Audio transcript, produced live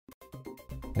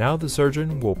Now the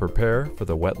surgeon will prepare for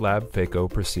the WetLab Phaco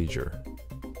procedure.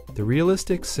 The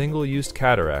realistic single-use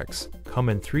cataracts come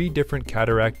in 3 different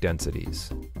cataract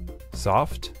densities: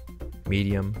 soft,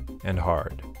 medium, and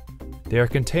hard. They are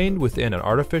contained within an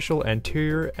artificial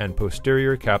anterior and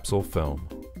posterior capsule film.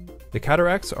 The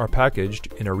cataracts are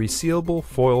packaged in a resealable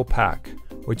foil pack,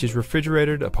 which is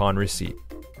refrigerated upon receipt.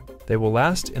 They will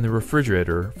last in the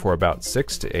refrigerator for about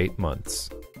 6 to 8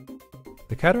 months.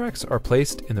 The cataracts are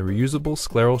placed in the reusable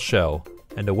scleral shell,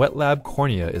 and a WetLab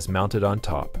cornea is mounted on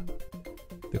top.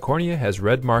 The cornea has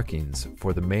red markings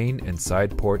for the main and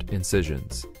side port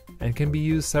incisions, and can be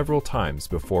used several times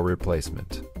before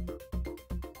replacement.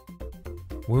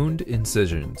 Wound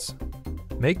incisions.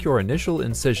 Make your initial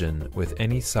incision with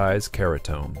any size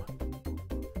keratome.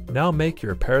 Now make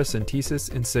your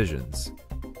paracentesis incisions.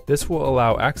 This will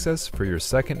allow access for your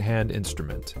second-hand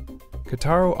instrument.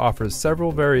 Kitaro offers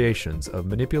several variations of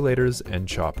manipulators and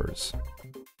choppers.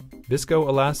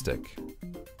 Viscoelastic.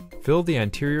 Fill the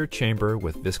anterior chamber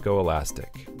with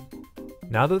viscoelastic.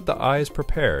 Now that the eye is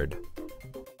prepared,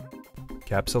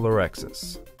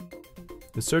 Capsulorhexis.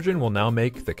 The surgeon will now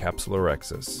make the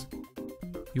Capsulorhexis.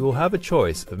 You will have a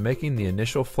choice of making the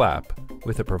initial flap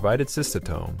with a provided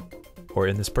cystotome, or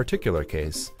in this particular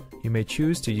case, you may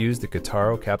choose to use the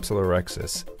Kitaro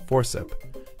Capsulorhexis forceps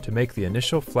to make the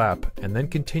initial flap and then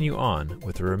continue on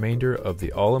with the remainder of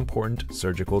the all-important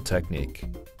surgical technique.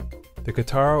 The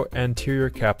Kitaro anterior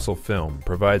capsule film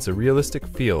provides a realistic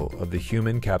feel of the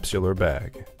human capsular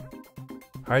bag.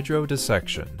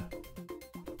 Hydrodissection.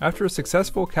 After a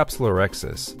successful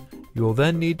Capsulorhexis, you will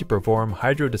then need to perform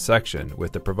hydrodissection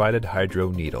with the provided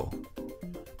hydro needle.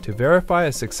 To verify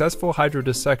a successful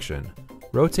hydrodissection,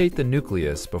 rotate the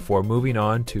nucleus before moving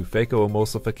on to Phaco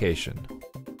emulsification.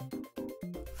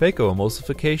 Phaco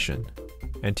emulsification,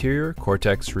 anterior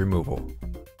cortex removal.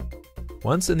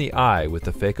 Once in the eye with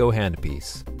the Phaco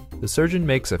handpiece, the surgeon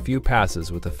makes a few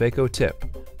passes with the Phaco tip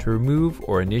to remove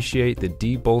or initiate the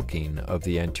debulking of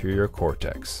the anterior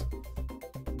cortex.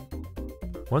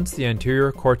 Once the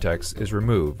anterior cortex is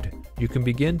removed, you can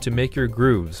begin to make your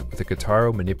grooves with the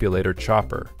Kitaro manipulator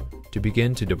chopper to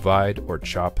begin to divide or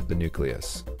chop the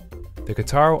nucleus. The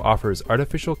Kitaro offers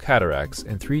artificial cataracts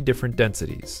in 3 different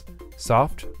densities: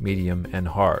 soft, medium, and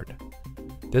hard.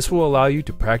 This will allow you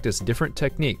to practice different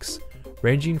techniques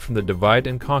ranging from the divide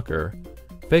and conquer,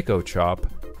 Phaco chop,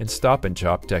 and stop and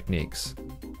chop techniques.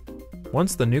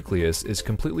 Once the nucleus is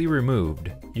completely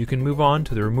removed, you can move on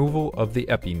to the removal of the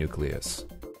Epi-Nucleus.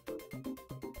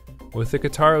 With the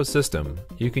Kitaro system,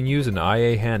 you can use an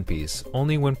IA handpiece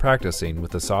only when practicing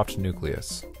with a soft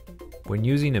nucleus. When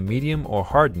using a medium or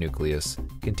hard nucleus,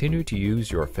 continue to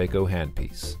use your Phaco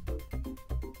handpiece.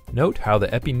 Note how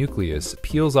the Epi-Nucleus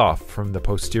peels off from the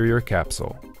posterior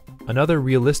capsule. Another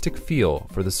realistic feel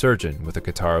for the surgeon with the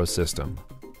Kitaro system.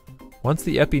 Once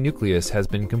the Epi-Nucleus has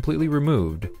been completely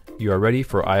removed, you are ready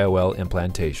for IOL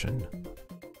implantation.